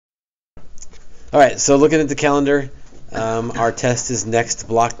All right, so looking at the calendar, our test is next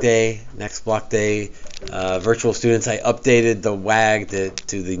block day. Virtual students, I updated the WAG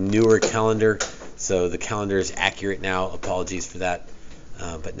to the newer calendar, so the calendar is accurate now. Apologies for that,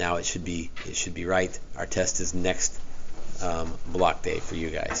 but now it should be right. Our test is next block day for you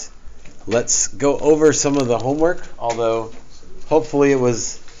guys. Let's go over some of the homework, although hopefully it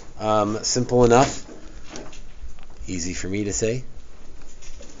was simple enough. Easy for me to say.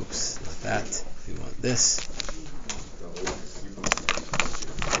 Oops, not that. We want this.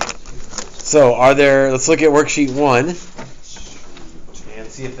 So let's look at worksheet 1 and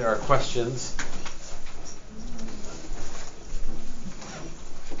see if there are questions.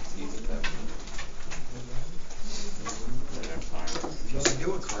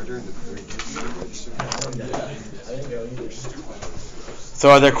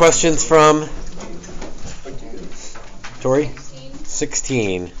 So are there questions from Tori?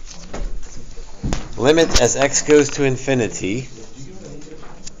 16. Limit as x goes to infinity. I'm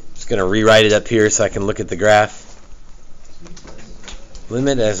just going to rewrite it up here so I can look at the graph.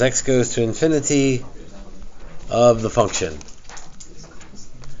 Limit as x goes to infinity of the function.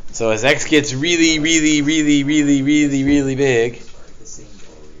 So as x gets really big,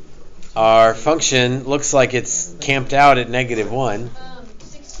 our function looks like it's camped out at -1.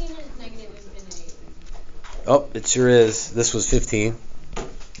 16 is negative infinity. Oh, it sure is. This was 15.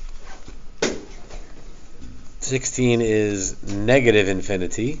 16 is negative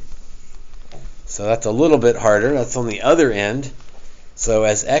infinity. So that's a little bit harder. That's on the other end. So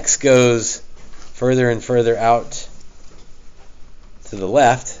as x goes further and further out to the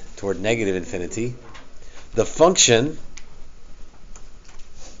left toward negative infinity, the function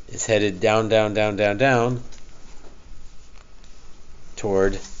is headed down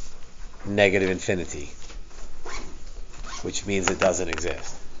toward negative infinity, which means it doesn't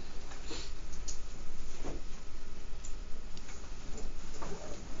exist.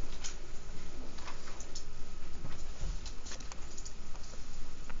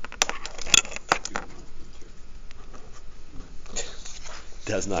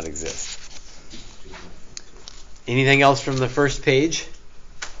 Does not exist. Anything else from the first page?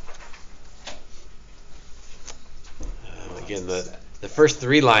 Again, the first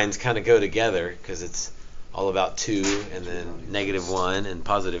 3 lines kind of go together because it's all about 2 and then -1 and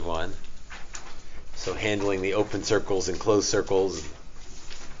 +1. So handling the open circles and closed circles, and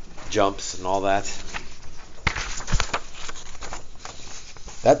jumps and all that.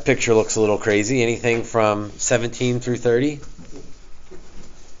 That picture looks a little crazy. Anything from 17 through 30?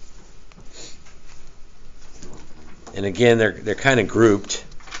 And again, they're kind of grouped,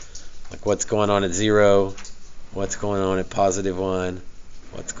 like what's going on at 0, what's going on at +1,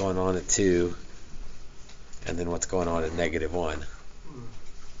 what's going on at 2, and then what's going on at -1.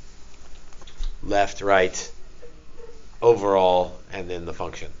 Left, right, overall, and then the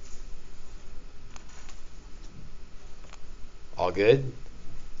function. All good?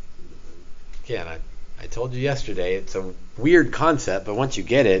 Again, I told you yesterday, it's a weird concept, but once you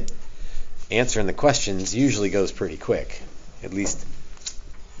get it, answering the questions usually goes pretty quick. At least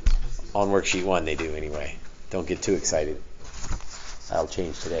on worksheet 1 they do anyway. Don't get too excited. That'll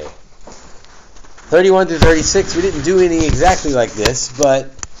change today. 31 through 36, we didn't do any exactly like this, but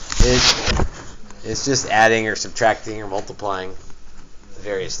it's just adding or subtracting or multiplying the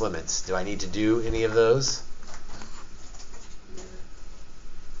various limits. Do I need to do any of those?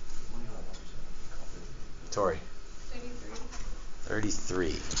 Tori?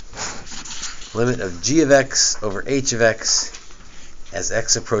 33. Limit of g of x over h of x as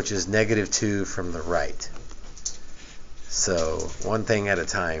x approaches -2 from the right. So one thing at a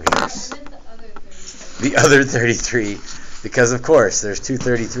time here. The other 33, because of course there's two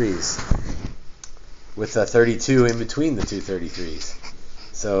 33s with a 32 in between the two 33s.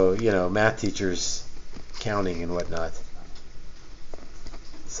 So, math teachers counting and whatnot.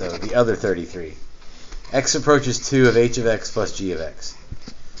 So the other 33. X approaches 2 of h of x plus g of x.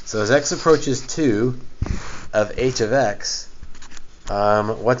 So as x approaches 2 of h of x,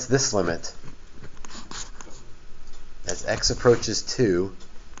 what's this limit? As x approaches 2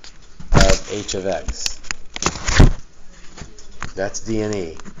 of h of x. That's d and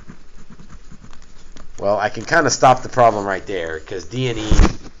e. Well, I can kind of stop the problem right there, because d and e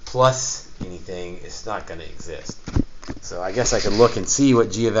plus anything is not going to exist. So I guess I could look and see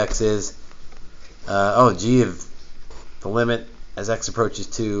what g of x is. G of the limit as x approaches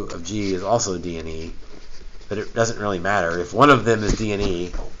 2 of g is also d and e, but it doesn't really matter. If one of them is d and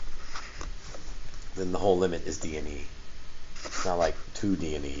e, then the whole limit is d and e. It's not like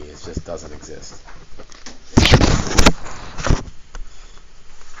 2d and e, it just doesn't exist.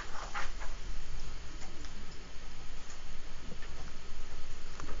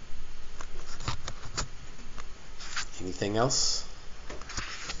 Anything else?